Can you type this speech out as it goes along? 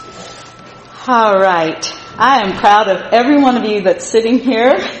All right. I am proud of every one of you that's sitting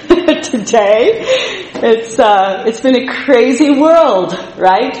here today. It's been a crazy world,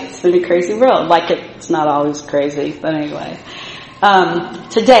 right? It's been a crazy world. Like it's not always crazy, but anyway.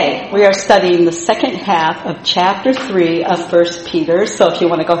 Today we are studying the second half of chapter 3 of 1 Peter. So if you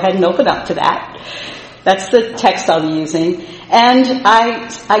want to go ahead and open up to that. That's the text I'll be using. And I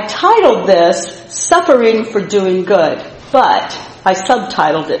titled this, Suffering for Doing Good. But I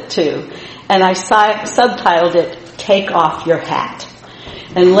subtitled it too. And I subtitled it, Take Off Your Hat.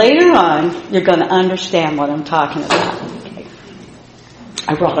 And later on, you're going to understand what I'm talking about. Okay.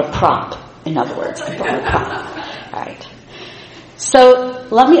 I brought a prop. In other words, I brought a prop. All right. So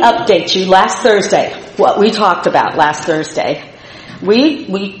let me update you. Last Thursday, what we talked about last Thursday.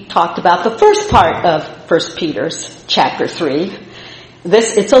 We talked about the first part of 1 Peter's chapter 3.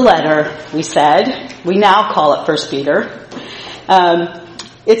 It's a letter, we said. We now call it 1 Peter.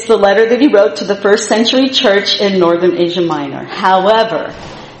 It's the letter that he wrote to the first century church in northern Asia Minor. However,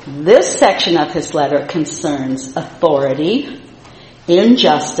 this section of his letter concerns authority,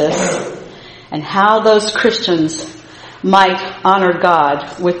 injustice, and how those Christians might honor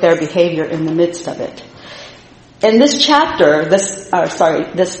God with their behavior in the midst of it. In this chapter,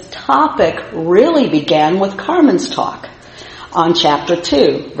 this topic really began with Carmen's talk on chapter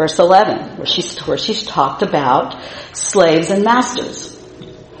 2, verse 11, where she's talked about slaves and masters.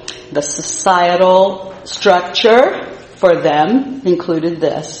 The societal structure for them included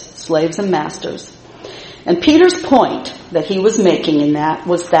this, slaves and masters. And Peter's point that he was making in that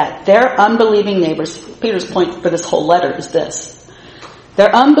was that their unbelieving neighbors, Peter's point for this whole letter is this.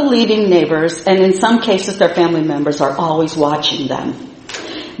 Their unbelieving neighbors, and in some cases their family members, are always watching them.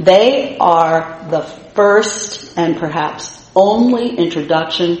 They are the first and perhaps only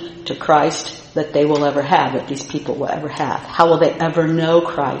introduction to Christ that they will ever have, that these people will ever have. How will they ever know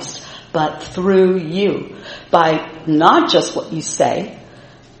Christ? But through you. By not just what you say,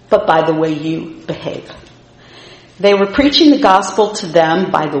 but by the way you behave. They were preaching the gospel to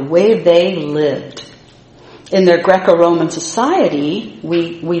them by the way they lived. In their Greco-Roman society,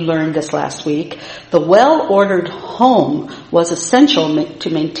 we learned this last week, the well-ordered home was essential to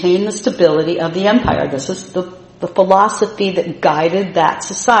maintain the stability of the empire. This is the philosophy that guided that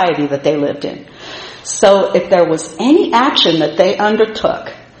society that they lived in. So if there was any action that they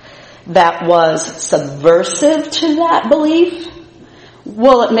undertook that was subversive to that belief,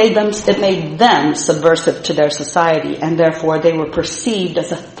 well, it made them subversive to their society, and therefore they were perceived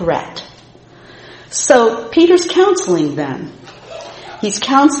as a threat. So Peter's counseling them. He's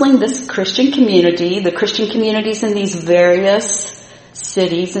counseling this Christian community, the Christian communities in these various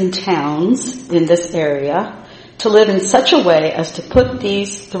cities and towns in this area, to live in such a way as to put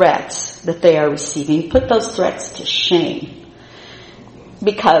these threats that they are receiving, put those threats to shame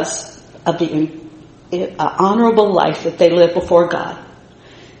because of the honorable life that they live before God.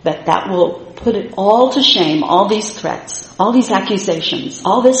 That will put it all to shame, all these threats, all these accusations,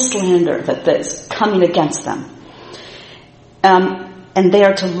 all this slander that is coming against them. And they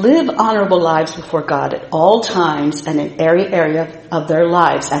are to live honorable lives before God at all times and in every area of their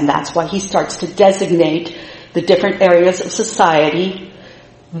lives. And that's why he starts to designate the different areas of society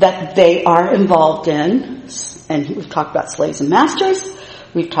that they are involved in. And we've talked about slaves and masters.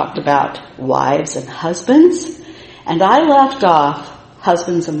 We've talked about wives and husbands. And I left off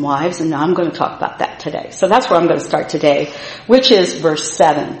husbands and wives, and now I'm going to talk about that today. So that's where I'm going to start today, which is verse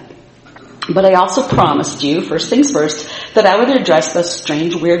 7. But I also promised you, first things first, that I would address those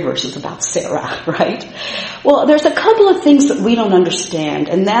strange, weird verses about Sarah, right? Well, there's a couple of things that we don't understand,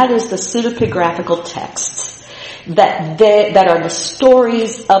 and that is the pseudepigraphical texts that are the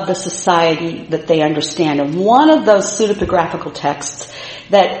stories of the society that they understand. And one of those pseudepigraphical texts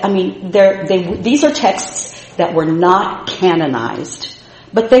these are texts that were not canonized,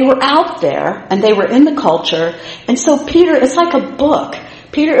 but they were out there and they were in the culture. And so Peter, it's like a book.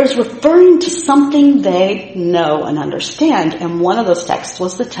 Peter is referring to something they know and understand, and one of those texts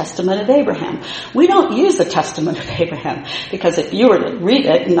was the Testament of Abraham. We don't use the Testament of Abraham because if you were to read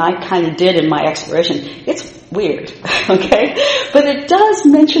it, and I kind of did in my exploration, it's weird, okay? But it does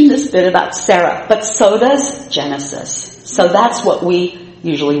mention this bit about Sarah, but so does Genesis. So that's what we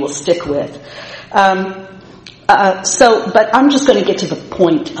usually will stick with. But I'm just going to get to the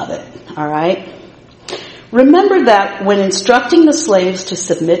point of it, all right? Remember that when instructing the slaves to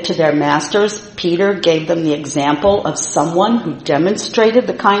submit to their masters, Peter gave them the example of someone who demonstrated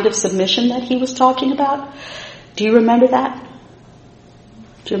the kind of submission that he was talking about. Do you remember that?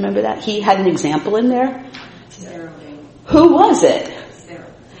 Do you remember that? He had an example in there. Sarah. Who was it?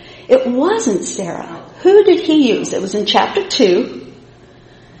 Sarah. It wasn't Sarah. Who did he use? It was in chapter 2.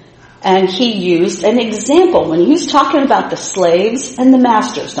 And he used an example when he was talking about the slaves and the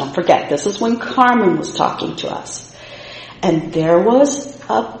masters. Don't forget, this is when Carmen was talking to us. And there was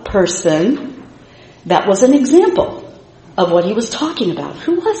a person that was an example of what he was talking about.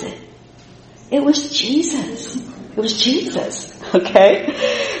 Who was it? It was Jesus. It was Jesus.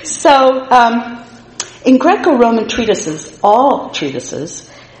 Okay? So, in Greco-Roman treatises, all treatises,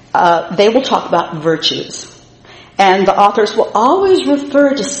 they will talk about virtues. And the authors will always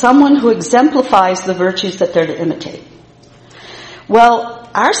refer to someone who exemplifies the virtues that they're to imitate. Well,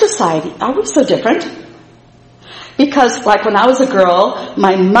 our society, are we so different? Because, like when I was a girl,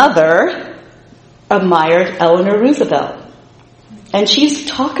 my mother admired Eleanor Roosevelt. And she used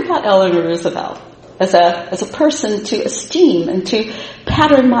to talk about Eleanor Roosevelt as a person to esteem and to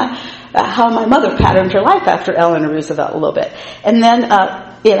pattern how my mother patterned her life after Eleanor Roosevelt a little bit. And then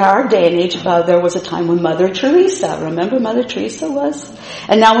in our day and age, there was a time when Mother Teresa, remember Mother Teresa was?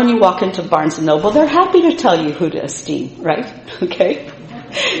 And now when you walk into Barnes & Noble, they're happy to tell you who to esteem, right? Okay?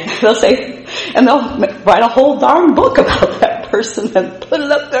 They'll say, and they'll write a whole darn book about that person and put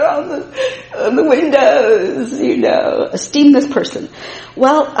it up there on the windows, esteem this person.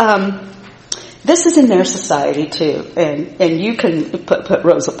 Well, this is in their society too, and you can put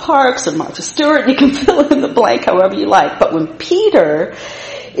Rosa Parks or Martha Stewart, you can fill in the blank however you like. But when Peter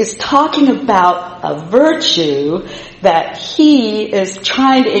is talking about a virtue that he is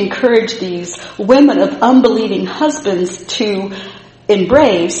trying to encourage these women of unbelieving husbands to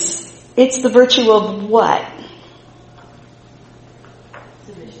embrace, it's the virtue of what?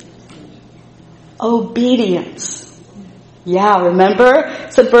 Obedience. Yeah, remember?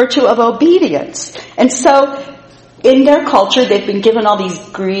 It's a virtue of obedience. And so, in their culture, they've been given all these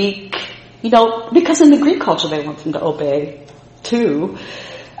Greek, because in the Greek culture they want them to obey too.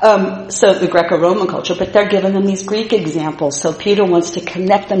 So the Greco-Roman culture, but they're giving them these Greek examples. So Peter wants to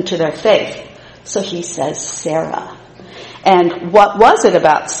connect them to their faith. So he says Sarah. And what was it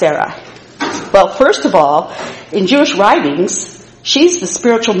about Sarah? Well, first of all, in Jewish writings, she's the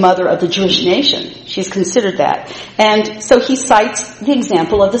spiritual mother of the Jewish nation. She's considered that. And so he cites the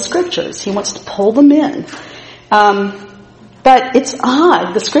example of the scriptures. He wants to pull them in. But it's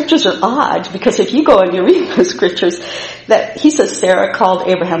odd. The scriptures are odd because if you go and you read those scriptures, that he says Sarah called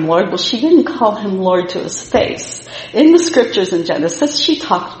Abraham Lord. Well, she didn't call him Lord to his face. In the scriptures in Genesis, she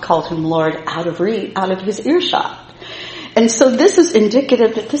called him Lord out of his earshot. And so this is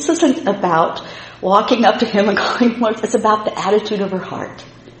indicative that this isn't about walking up to him and calling him Lord. It's about the attitude of her heart.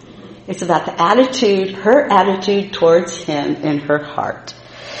 It's about her attitude towards him in her heart.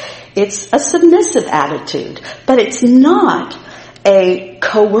 It's a submissive attitude, but it's not a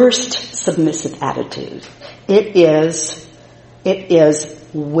coerced submissive attitude. It is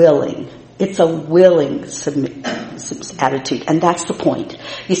willing. It's a willing attitude, and that's the point.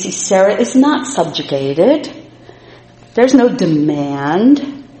 You see, Sarah is not subjugated. There's no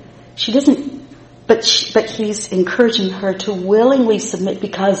demand. She doesn't, but he's encouraging her to willingly submit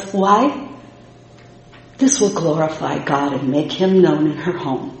because why? This will glorify God and make him known in her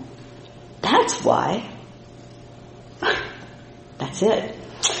home. That's why. That's it.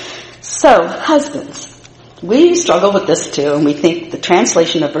 So, husbands, we struggle with this too, and we think the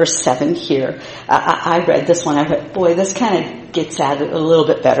translation of verse 7 here, I read this one, I read, boy, this kind of gets at it a little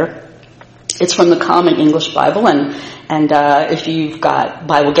bit better. It's from the Common English Bible, and if you've got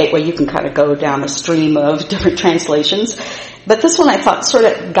Bible Gateway, you can kind of go down a stream of different translations. But this one I thought sort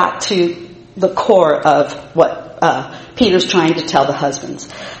of got to the core of what Peter's trying to tell the husbands.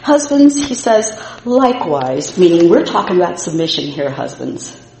 Husbands, he says, likewise, meaning we're talking about submission here,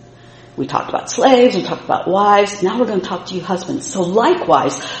 husbands. We talked about slaves, we talked about wives, now we're going to talk to you husbands. So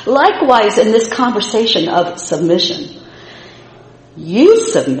likewise in this conversation of submission, you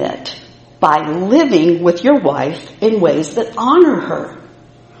submit by living with your wife in ways that honor her,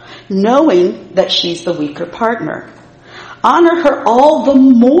 knowing that she's the weaker partner. Honor her all the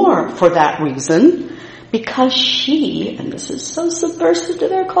more for that reason, because she, and this is so subversive to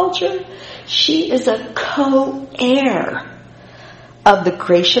their culture, she is a co-heir of the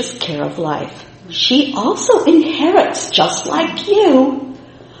gracious care of life. She also inherits just like you.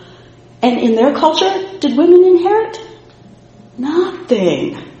 And in their culture, did women inherit?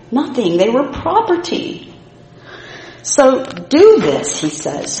 Nothing. They were property. So do this, he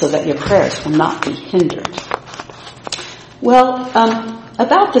says, so that your prayers will not be hindered. Well,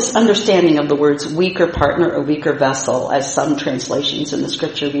 about this understanding of the words weaker partner or weaker vessel, as some translations in the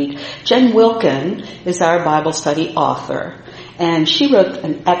scripture read, Jen Wilkin is our Bible study author, and she wrote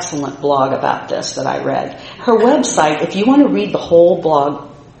an excellent blog about this that I read. Her website, if you want to read the whole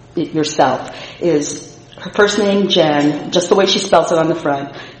blog yourself, is her first name Jen, just the way she spells it on the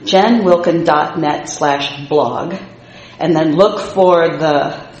front, jenwilkin.net/blog, and then look for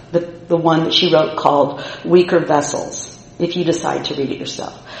the one that she wrote called Weaker Vessels, if you decide to read it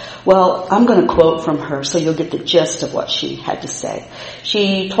yourself. Well, I'm going to quote from her so you'll get the gist of what she had to say.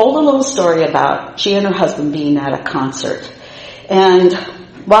 She told a little story about she and her husband being at a concert. And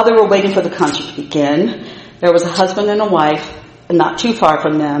while they were waiting for the concert to begin, there was a husband and a wife, not too far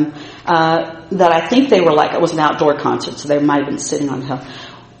from them, that I think they were like, it was an outdoor concert, so they might have been sitting on the hill.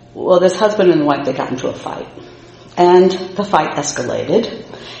 Well, this husband and wife, they got into a fight. And the fight escalated.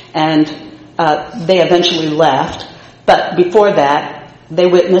 And they eventually left. But before that, they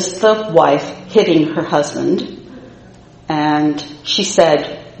witnessed the wife hitting her husband. And she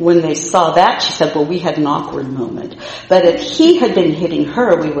said, when they saw that, she said, well, we had an awkward moment. But if he had been hitting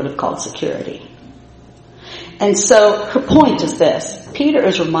her, we would have called security. And so her point is this. Peter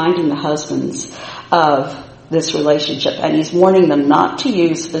is reminding the husbands of this relationship, and he's warning them not to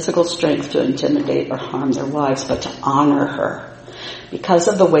use physical strength to intimidate or harm their wives, but to honor her because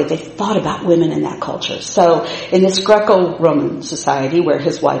of the way they thought about women in that culture. So in this Greco-Roman society where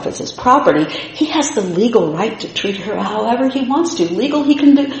his wife is his property, he has the legal right to treat her however he wants to. Legally, he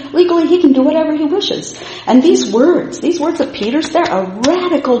can do whatever he wishes. And these words of Peter's, they're a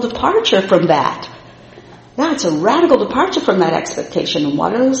radical departure from that. Yeah, it's a radical departure from that expectation. And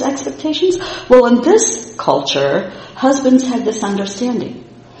what are those expectations? Well, in this culture, husbands had this understanding.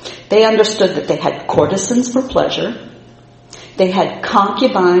 They understood that they had courtesans for pleasure. They had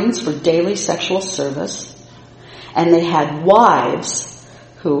concubines for daily sexual service. And they had wives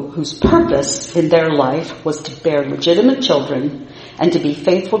whose purpose in their life was to bear legitimate children and to be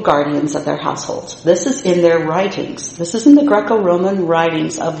faithful guardians of their households. This is in their writings. This is in the Greco-Roman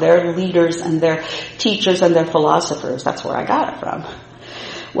writings of their leaders and their teachers and their philosophers. That's where I got it from.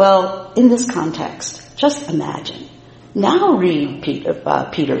 Well, in this context, just imagine. Now read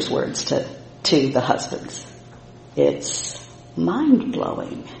Peter's words to the husbands. It's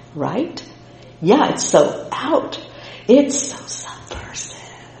mind-blowing, right? Yeah, it's so out. It's so subversive.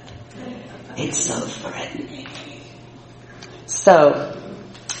 It's so threatening. So,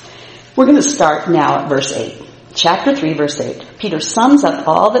 we're going to start now at verse 8. Chapter 3, verse 8. Peter sums up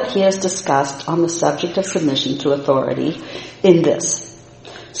all that he has discussed on the subject of submission to authority in this.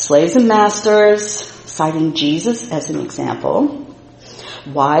 Slaves and masters, citing Jesus as an example.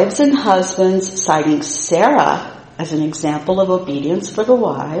 Wives and husbands, citing Sarah as an example of obedience for the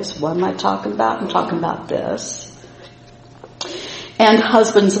wives. What am I talking about? I'm talking about this. And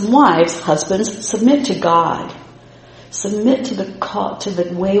husbands and wives, husbands, submit to God. Submit to the call, to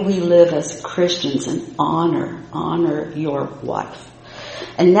the way we live as Christians, and honor your wife.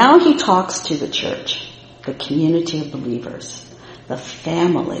 And now he talks to the church, the community of believers, the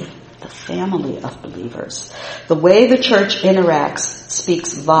family of believers. The way the church interacts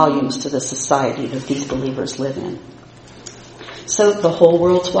speaks volumes to the society that these believers live in. So the whole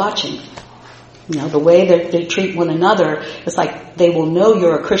world's watching. You know, the way that they treat one another is like, they will know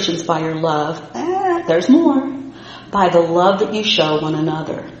you're a Christian by your love. There's more. By the love that you show one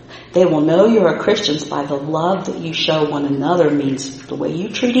another. They will know you're a Christian by the love that you show one another, means the way you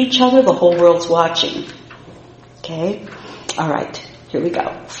treat each other, the whole world's watching. Okay? Alright, here we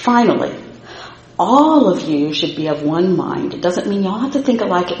go. Finally, all of you should be of one mind. It doesn't mean you all have to think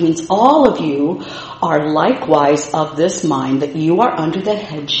alike. It means all of you are likewise of this mind, that you are under the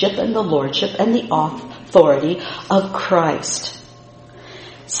headship and the lordship and the authority of Christ.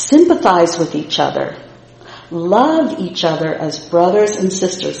 Sympathize with each other. Love each other as brothers and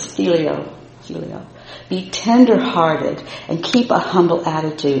sisters, phileo. Be tender-hearted and keep a humble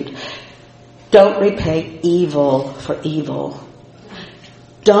attitude. Don't repay evil for evil.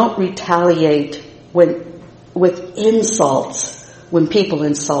 Don't retaliate with insults when people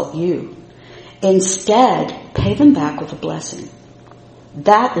insult you. Instead, pay them back with a blessing.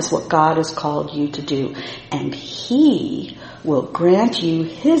 That is what God has called you to do. And He will grant you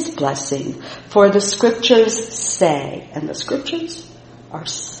His blessing. For the scriptures say, and the scriptures are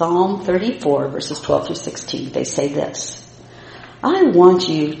Psalm 34, verses 12 through 16. They say this: I want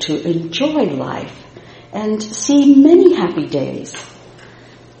you to enjoy life and see many happy days.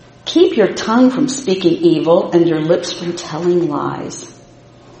 Keep your tongue from speaking evil and your lips from telling lies.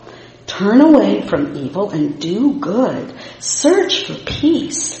 Turn away from evil and do good. Search for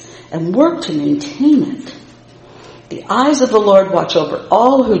peace and work to maintain it. The eyes of the Lord watch over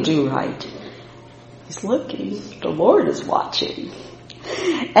all who do right. He's looking. The Lord is watching.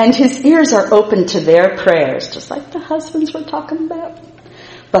 And His ears are open to their prayers, just like the husbands we're talking about.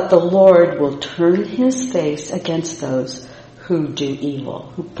 But the Lord will turn His face against those who do evil,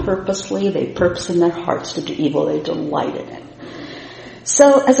 who they purpose in their hearts to do evil. They delight in it.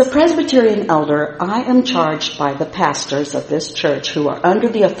 So as a Presbyterian elder, I am charged by the pastors of this church who are under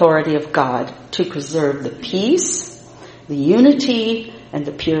the authority of God to preserve the peace, the unity, and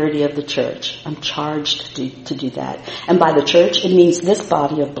the purity of the church. I'm charged to do that. And by the church, it means this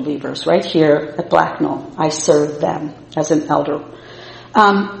body of believers right here at Blacknell. I serve them as an elder.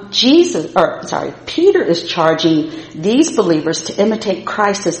 Peter is charging these believers to imitate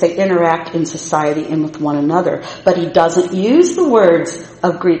Christ as they interact in society and with one another. But he doesn't use the words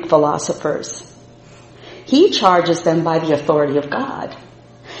of Greek philosophers. He charges them by the authority of God.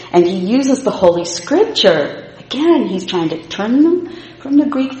 And he uses the Holy Scripture. Again, he's trying to turn them from the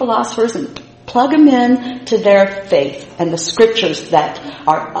Greek philosophers and plug them in to their faith and the scriptures that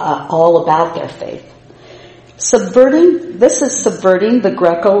are all about their faith. This is subverting the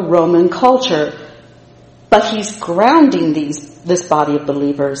Greco-Roman culture, but he's grounding this body of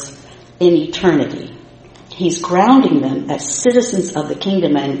believers in eternity. He's grounding them as citizens of the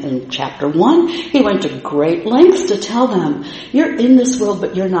kingdom. And in chapter 1, he went to great lengths to tell them, you're in this world,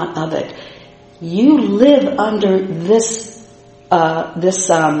 but you're not of it. You live under this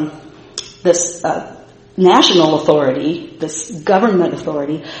national authority, this government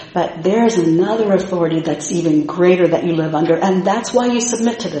authority, but there's another authority that's even greater that you live under, and that's why you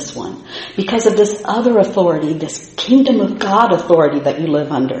submit to this one. Because of this other authority, this kingdom of God authority that you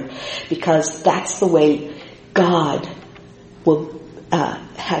live under. Because that's the way God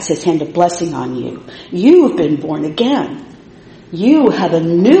has his hand of blessing on you. You've been born again. You have a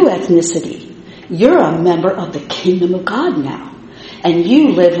new ethnicity. You're a member of the kingdom of God now. And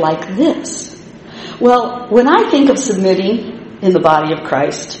you live like this. Well, when I think of submitting in the body of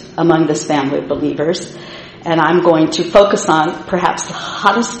Christ among this family of believers, and I'm going to focus on perhaps the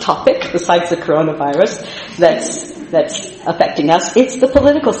hottest topic besides the coronavirus that's affecting us, it's the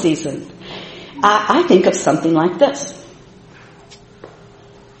political season. I think of something like this.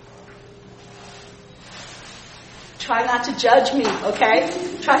 Try not to judge me, okay?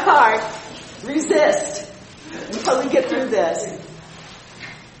 Try hard. Resist until we get through this.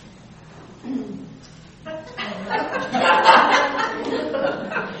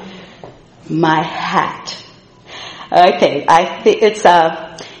 My hat. Okay, I think it's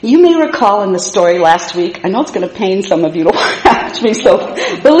you may recall in the story last week, I know it's going to pain some of you to watch me, so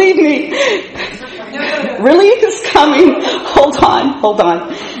believe me, relief is coming. Hold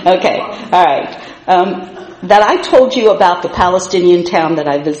on. Okay, all right. That I told you about the Palestinian town that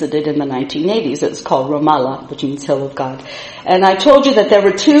I visited in the 1980s. It was called Ramallah, which means Hill of God. And I told you that there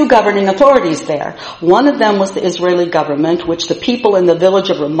were two governing authorities there. One of them was the Israeli government, which the people in the village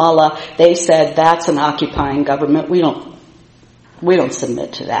of Ramallah, they said, that's an occupying government. We don't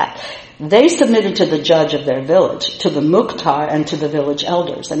submit to that. They submitted to the judge of their village, to the Mukhtar and to the village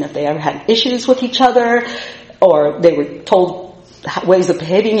elders. And if they ever had issues with each other, or they were told ways of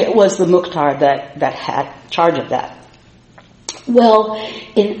behaving, it was the Mukhtar that had charge of that. Well,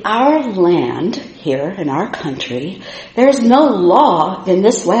 in our land here, in our country, there's no law in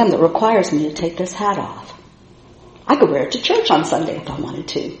this land that requires me to take this hat off. I could wear it to church on Sunday if I wanted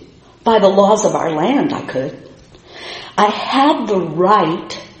to. By the laws of our land, I could. I had the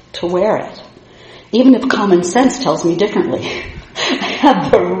right to wear it, even if common sense tells me differently. I have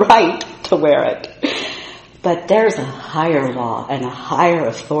the right to wear it. But there's a higher law and a higher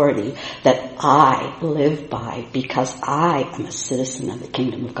authority that I live by because I am a citizen of the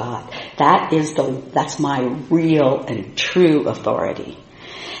kingdom of God. That's my real and true authority.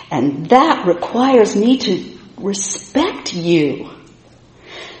 And that requires me to respect you,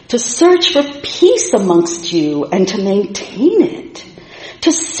 to search for peace amongst you and to maintain it,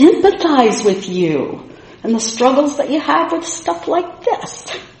 to sympathize with you and the struggles that you have with stuff like this,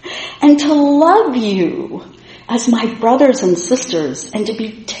 and to love you as my brothers and sisters, and to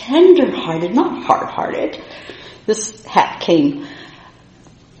be tender-hearted, not hard-hearted. This hat came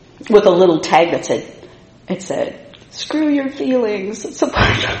with a little tag that said, screw your feelings, it's a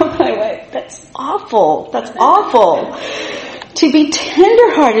part of my way. That's awful. To be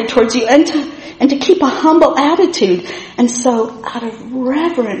tender-hearted towards you and to keep a humble attitude. And so, out of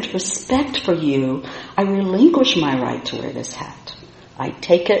reverent respect for you, I relinquish my right to wear this hat. I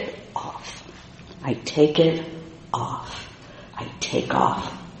take it off. I take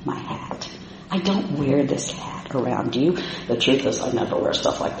off my hat. I don't wear this hat around you. The truth is, I never wear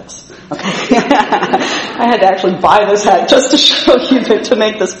stuff like this. Okay? I had to actually buy this hat just to show you to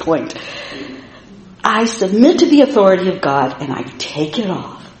make this point. I submit to the authority of God and I take it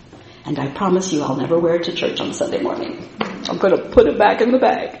off. And I promise you I'll never wear it to church on Sunday morning. I'm going to put it back in the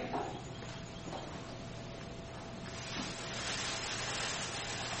bag.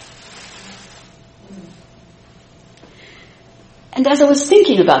 And as I was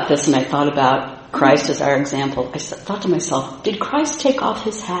thinking about this and I thought about Christ as our example, I thought to myself, did Christ take off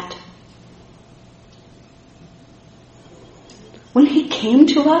his hat? When he came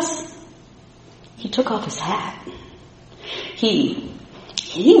to us, he took off his hat. He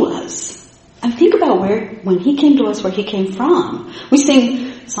was. And think about when he came to us, where he came from. We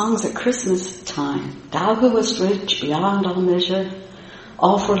sing songs at Christmas time. Thou who wast rich beyond all measure,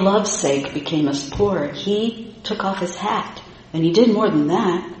 all for love's sake became us poor. He took off his hat. And he did more than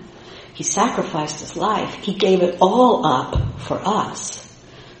that. He sacrificed his life. He gave it all up for us.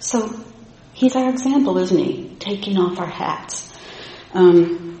 So he's our example, isn't he? Taking off our hats.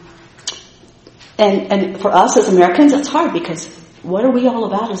 And for us as Americans, it's hard because what are we all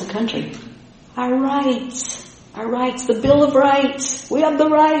about as a country? Our rights, the Bill of Rights. We have the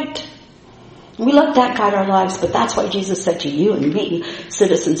right. We let that guide our lives, but that's why Jesus said to you and me,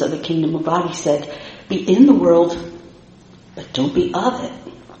 citizens of the kingdom of God, he said, be in the world, but don't be of it.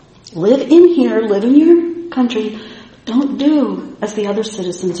 Live in here, live in your country. Don't do as the other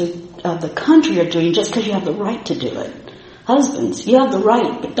citizens of the country are doing just because you have the right to do it. Husbands, you have the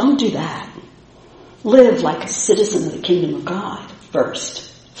right, but don't do that. Live like a citizen of the kingdom of God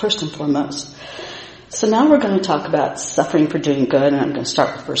first and foremost. So now we're going to talk about suffering for doing good, and I'm going to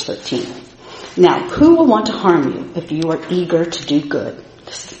start with verse 13. Now, who will want to harm you if you are eager to do good?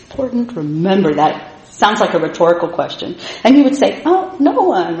 This is important. Remember that. Sounds like a rhetorical question. And you would say, oh, no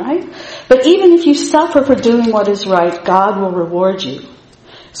one, right? But even if you suffer for doing what is right, God will reward you.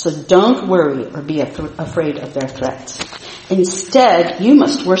 So don't worry or be afraid of their threats. Instead, you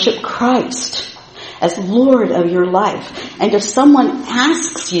must worship Christ as Lord of your life. And if someone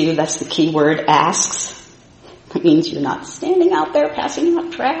asks you, that's the key word, asks, it means you're not standing out there passing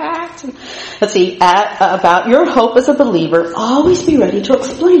out tracts. Let's see, about your hope as a believer, always be ready to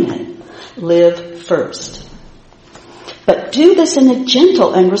explain it. Live first. But do this in a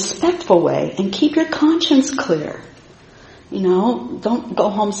gentle and respectful way and keep your conscience clear. You know, don't go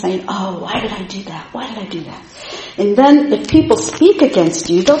home saying, oh, why did I do that? Why did I do that? And then if people speak against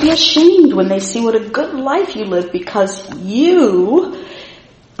you, they'll be ashamed when they see what a good life you live because you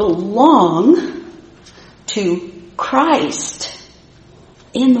belong to Christ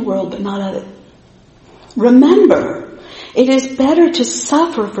in the world, but not of it. Remember, it is better to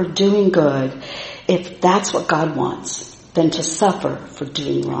suffer for doing good if that's what God wants than to suffer for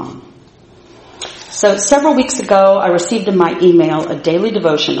doing wrong. So several weeks ago, I received in my email a daily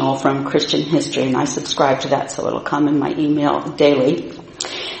devotional from Christian History, and I subscribe to that, so it'll come in my email daily.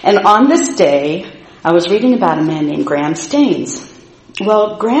 And on this day, I was reading about a man named Graham Staines.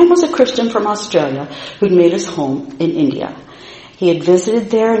 Well, Graham was a Christian from Australia who'd made his home in India. He had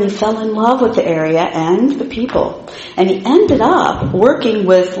visited there and he fell in love with the area and the people. And he ended up working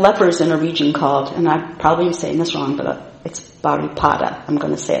with lepers in a region called, and I probably am saying this wrong, but it's Baripada. I'm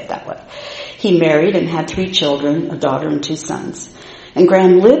going to say it that way. He married and had 3 children, a daughter and 2 sons. And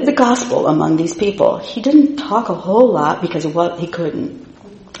Graham lived the gospel among these people. He didn't talk a whole lot because of what he couldn't.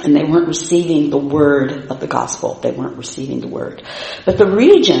 And they weren't receiving the word of the gospel. They weren't receiving the word. But the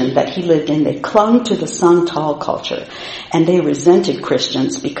region that he lived in, they clung to the Santal culture. And they resented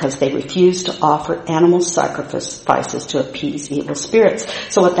Christians because they refused to offer animal sacrifices to appease evil spirits.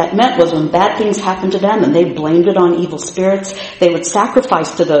 So what that meant was when bad things happened to them and they blamed it on evil spirits, they would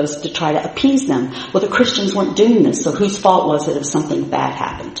sacrifice to those to try to appease them. Well, the Christians weren't doing this, so whose fault was it if something bad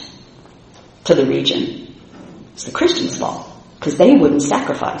happened to the region? It's the Christians' fault, because they wouldn't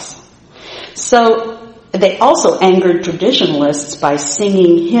sacrifice. So they also angered traditionalists by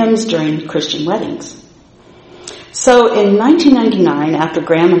singing hymns during Christian weddings. So in 1999, after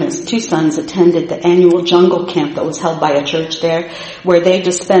Graham and his 2 sons attended the annual jungle camp that was held by a church there, where they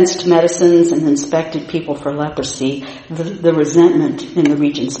dispensed medicines and inspected people for leprosy, the resentment in the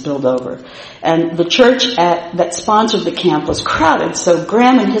region spilled over. And the church that sponsored the camp was crowded, so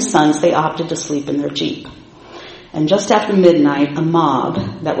Graham and his sons, they opted to sleep in their Jeep. And just after midnight, a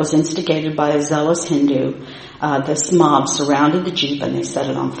mob that was instigated by a zealous Hindu, this mob surrounded the Jeep and they set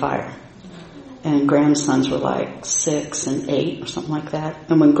it on fire. And Graham's sons were like 6 and 8 or something like that.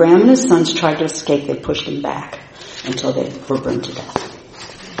 And when Graham and his sons tried to escape, they pushed them back until they were burned to death.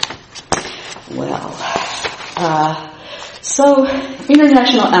 Well, so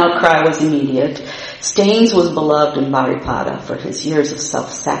international outcry was immediate. Staines was beloved in Baripada for his years of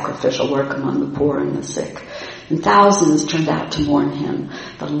self-sacrificial work among the poor and the sick. And thousands turned out to mourn him.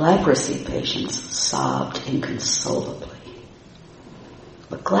 The leprosy patients sobbed inconsolably.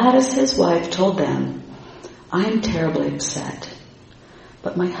 But Gladys, his wife, told them, "I'm terribly upset,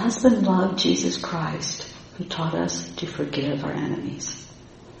 but my husband loved Jesus Christ, who taught us to forgive our enemies."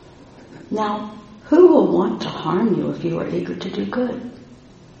 Now, Who will want to harm you if you are eager to do good?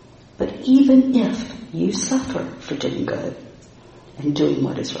 But even if you suffer for doing good and doing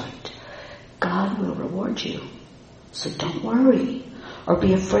what is right, God will reward you. So don't worry or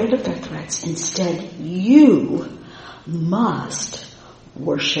be afraid of their threats. Instead, you must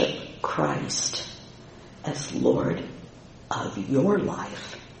worship Christ as Lord of your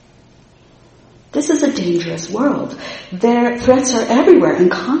life. This is a dangerous world. Their threats are everywhere and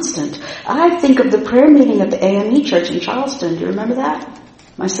constant. I think of the prayer meeting at the AME Church in Charleston. Do you remember that?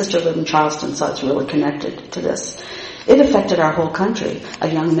 My sister lived in Charleston, so it's really connected to this. It affected our whole country. A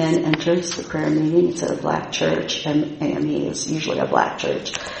young man enters the prayer meeting. It's at a black church, and AME is usually a black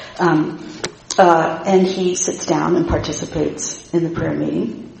church. And he sits down and participates in the prayer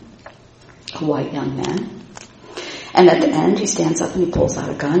meeting. A white young man. And at the end, he stands up and he pulls out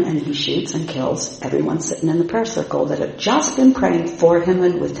a gun and he shoots and kills everyone sitting in the prayer circle that had just been praying for him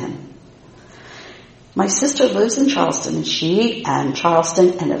and with him. My sister lives in Charleston, and she and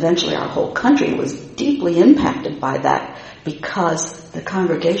Charleston and eventually our whole country was deeply impacted by that because the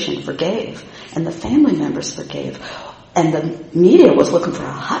congregation forgave and the family members forgave. And the media was looking for a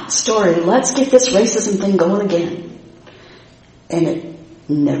hot story. Let's get this racism thing going again. And it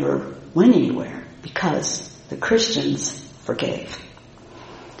never went anywhere because the Christians forgave.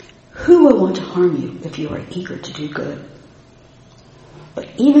 Who will want to harm you if you are eager to do good? But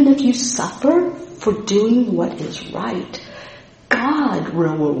even if you suffer for doing what is right, God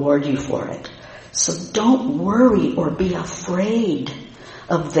will reward you for it. So don't worry or be afraid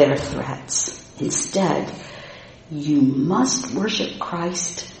of their threats. Instead, you must worship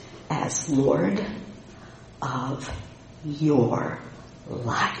Christ as Lord of your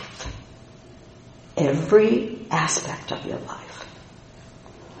life. Every aspect of your life.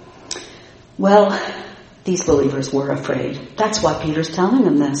 Well, these believers were afraid. That's why Peter's telling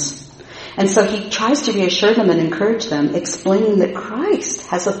them this. And so he tries to reassure them and encourage them, explaining that Christ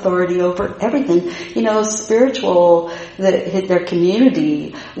has authority over everything. You know, their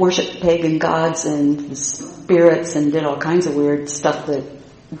community worshiped pagan gods and spirits and did all kinds of weird stuff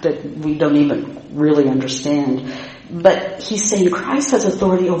that we don't even really understand. But he's saying Christ has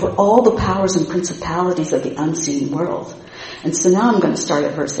authority over all the powers and principalities of the unseen world. And so now I'm going to start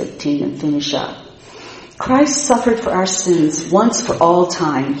at verse 18 and finish up. Christ suffered for our sins once for all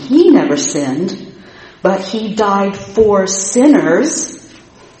time. He never sinned, but he died for sinners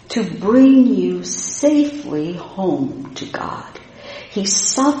to bring you safely home to God. He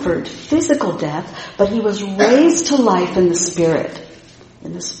suffered physical death, but he was raised to life in the Spirit.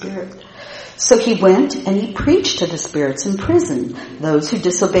 In the Spirit. So he went and he preached to the spirits in prison, those who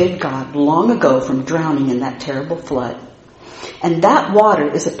disobeyed God long ago from drowning in that terrible flood. And that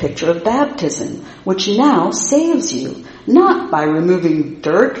water is a picture of baptism, which now saves you, not by removing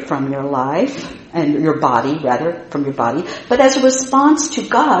dirt from your life, and your body, rather, from your body, but as a response to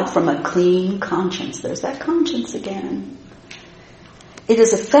God from a clean conscience. There's that conscience again. It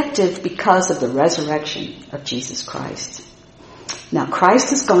is effective because of the resurrection of Jesus Christ. Now,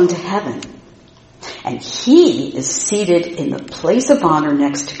 Christ has gone to heaven, and he is seated in the place of honor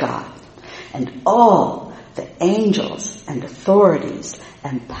next to God. And all the angels and authorities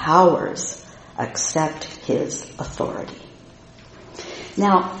and powers accept his authority.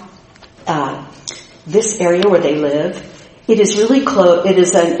 Now, this area where they live, it is really close. It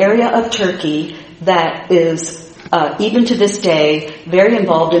is an area of Turkey that is, even to this day, very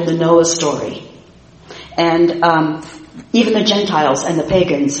involved in the Noah story. And even the Gentiles and the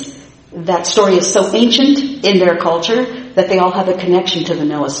pagans, that story is so ancient in their culture that they all have a connection to the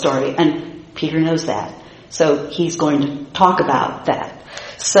Noah story. And Peter knows that. So he's going to talk about that.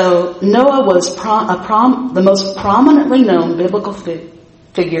 So Noah was the most prominently known biblical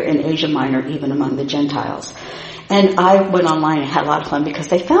figure in Asia Minor, even among the Gentiles. And I went online and had a lot of fun because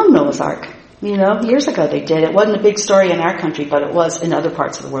they found Noah's Ark. You know, years ago they did. It wasn't a big story in our country, but it was in other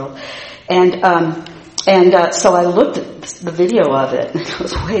parts of the world. And so I looked at the video of it. It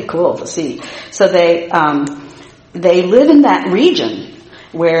was way cool to see. So they live in that region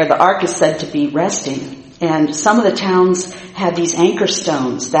where the ark is said to be resting. And some of the towns had these anchor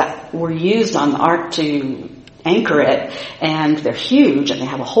stones that were used on the ark to anchor it. And they're huge, and they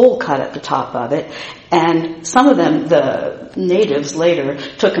have a hole cut at the top of it. And some of them, the natives later,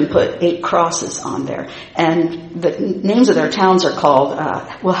 took and put 8 crosses on there. And the names of their towns are called,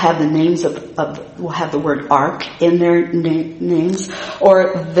 will have the names will have the word ark in their names.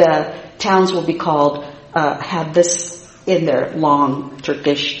 Or the towns will be called, have this in their long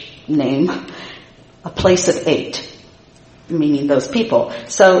Turkish name, a place of 8, meaning those people.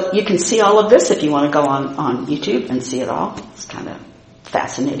 So you can see all of this if you want to go on YouTube and see it all. It's kind of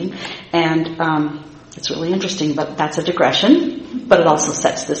fascinating. And it's really interesting, but that's a digression. But it also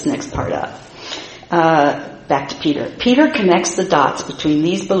sets this next part up. Back to Peter. Peter connects the dots between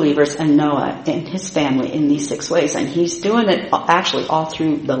these believers and Noah and his family in these 6 ways. And he's doing it actually all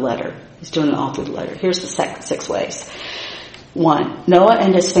through the letter. He's doing it all through the letter. Here's the 6 ways. 1, Noah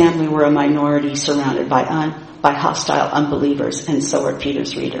and his family were a minority surrounded by hostile unbelievers, and so are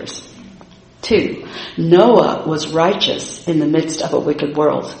Peter's readers. 2, Noah was righteous in the midst of a wicked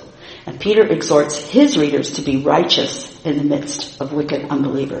world, and Peter exhorts his readers to be righteous in the midst of wicked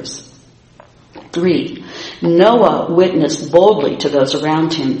unbelievers. 3, Noah witnessed boldly to those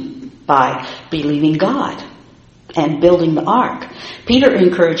around him by believing God and building the ark. Peter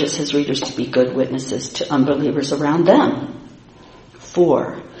encourages his readers to be good witnesses to unbelievers around them.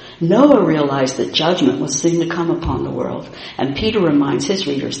 4, Noah realized that judgment was soon to come upon the world, and Peter reminds his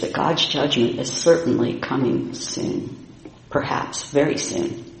readers that God's judgment is certainly coming soon, perhaps very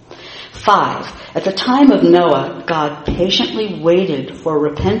soon. 5, at the time of Noah, God patiently waited for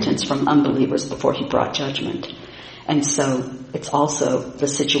repentance from unbelievers before he brought judgment. And so it's also the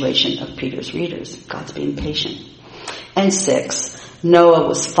situation of Peter's readers. God's being patient. And 6, Noah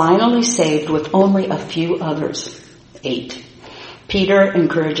was finally saved with only a few others. 8, Peter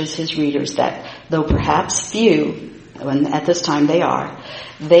encourages his readers that though perhaps few, when at this time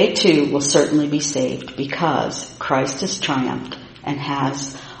they too will certainly be saved because Christ has triumphed and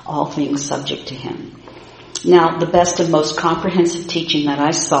has all things subject to him. Now, the best and most comprehensive teaching that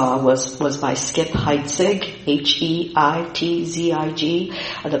I saw was by Skip Heitzig, Heitzig,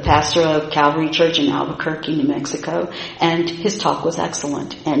 the pastor of Calvary Church in Albuquerque, New Mexico, and his talk was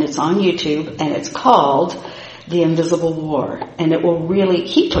excellent. And it's on YouTube, and it's called The Invisible War. And it will really,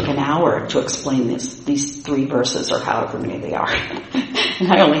 he took an hour to explain these 3 verses, or however many they are.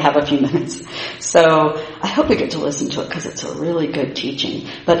 And I only have a few minutes. So I hope you get to listen to it because it's a really good teaching.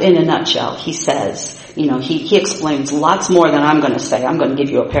 But in a nutshell, he says, he explains lots more than I'm going to say. I'm going to give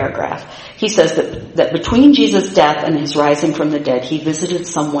you a paragraph. He says that between Jesus' death and his rising from the dead, he visited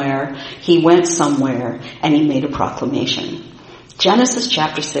somewhere, he went somewhere, and he made a proclamation. Genesis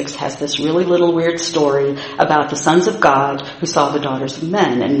chapter 6 has this really little weird story about the sons of God who saw the daughters of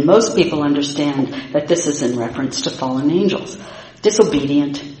men. And most people understand that this is in reference to fallen angels.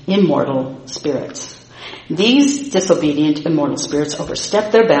 Disobedient, immortal spirits. These disobedient, immortal spirits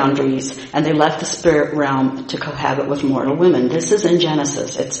overstepped their boundaries and they left the spirit realm to cohabit with mortal women. This is in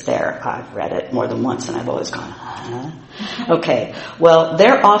Genesis. It's there. I've read it more than once and I've always gone, huh? Okay. Well,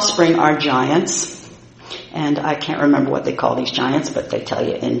 their offspring are giants. And I can't remember what they call these giants, but they tell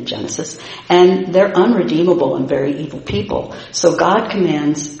you in Genesis. And they're unredeemable and very evil people. So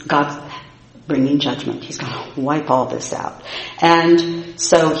God's bringing judgment. He's going to wipe all this out. And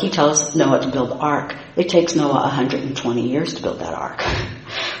so he tells Noah to build the ark. It takes Noah 120 years to build that ark.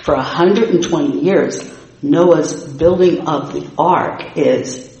 For 120 years, Noah's building of the ark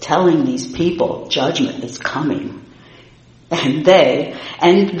is telling these people judgment is coming. And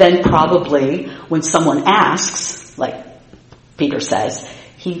then probably when someone asks, like Peter says,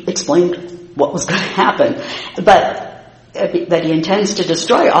 he explained what was going to happen. But that he intends to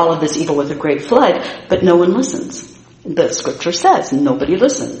destroy all of this evil with a great flood, but no one listens. The scripture says nobody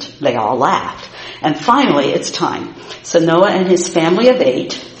listened. They all laughed. And finally, it's time. So Noah and his family of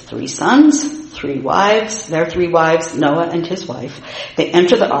 8, 3 sons, 3 wives, their 3 wives, Noah and his wife, they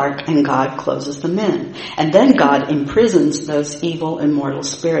enter the ark and God closes them in. And then God imprisons those evil immortal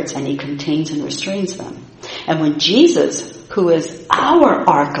spirits and he contains and restrains them. And when Jesus, who is our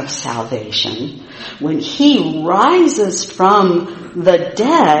ark of salvation, when he rises from the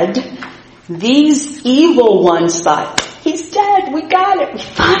dead, these evil ones thought, he's dead, we got it, we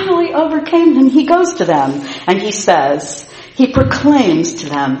finally overcame him. He goes to them and he proclaims to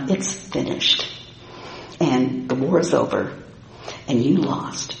them, it's finished. And the war is over. And you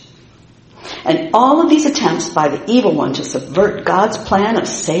lost. And all of these attempts by the evil one to subvert God's plan of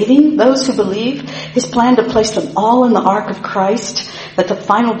saving those who believe, his plan to place them all in the ark of Christ, that the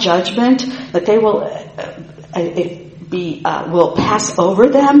final judgment, that they will pass over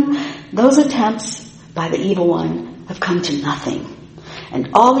them, those attempts by the evil one have come to nothing.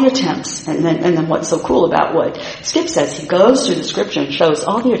 And all the attempts, and then what's so cool about what Skip says, he goes through the scripture and shows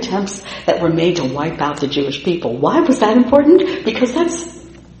all the attempts that were made to wipe out the Jewish people. Why was that important? Because that's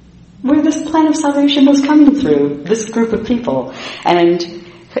where this plan of salvation was coming through, this group of people. And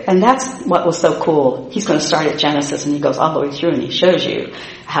that's what was so cool. He's going to start at Genesis and he goes all the way through and he shows you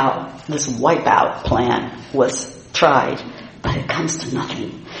how this wipeout plan was tried, but it comes to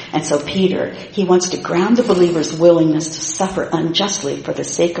nothing. And so Peter, he wants to ground the believer's willingness to suffer unjustly for the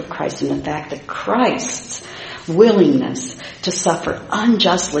sake of Christ in the fact that Christ's willingness to suffer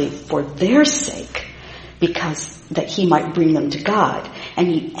unjustly for their sake, because that he might bring them to God. And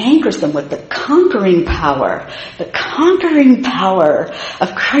he anchors them with the conquering power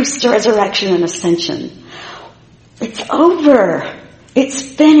of Christ's resurrection and ascension. It's over. It's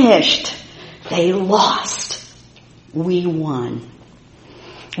finished. They lost. We won.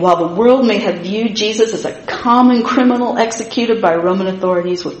 While the world may have viewed Jesus as a common criminal executed by Roman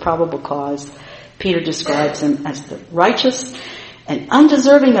authorities with probable cause, Peter describes him as the righteous and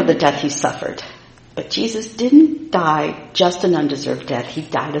undeserving of the death he suffered. But Jesus didn't die just an undeserved death. He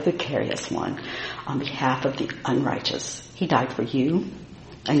died a vicarious one on behalf of the unrighteous. He died for you,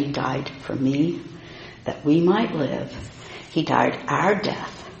 and he died for me, that we might live. He died our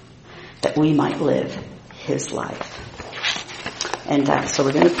death, that we might live his life. And so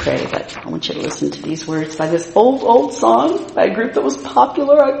we're going to pray, but I want you to listen to these words by this old song by a group that was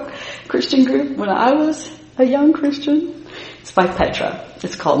popular, a Christian group when I was a young Christian. It's by Petra.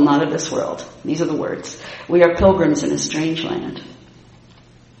 It's called Not of This World. These are the words. We are pilgrims in a strange land.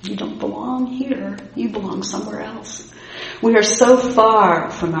 You don't belong here. You belong somewhere else. We are so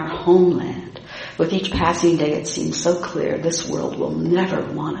far from our homeland. With each passing day, it seems so clear this world will never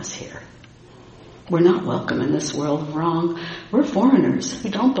want us here. We're not welcome in this world of wrong. We're foreigners who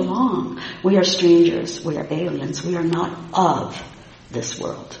don't belong. We are strangers. We are aliens. We are not of this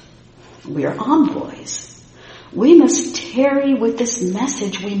world. We are envoys. We must tarry with this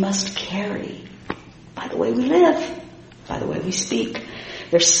message we must carry. By the way we live, by the way we speak.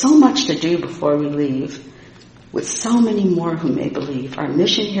 There's so much to do before we leave, with so many more who may believe. Our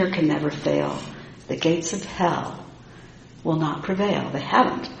mission here can never fail. The gates of hell will not prevail. They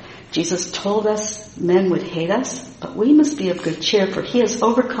haven't. Jesus told us men would hate us, but we must be of good cheer, for he has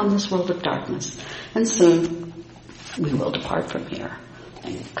overcome this world of darkness. And soon we will depart from here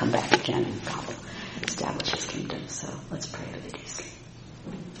and come back again and God will establish his kingdom. So let's pray to these.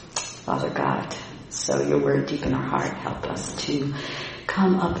 Father God, sow your word deep in our heart. Help us to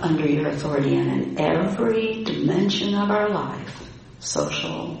come up under your authority and in every dimension of our life,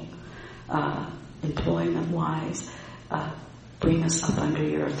 social, employment-wise, bring us up under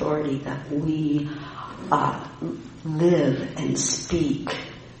your authority that we live and speak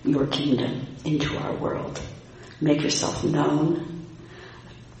your kingdom into our world. Make yourself known.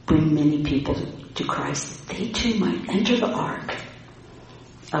 Bring many people to Christ, that they too might enter the ark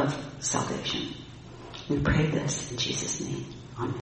of salvation. We pray this in Jesus' name.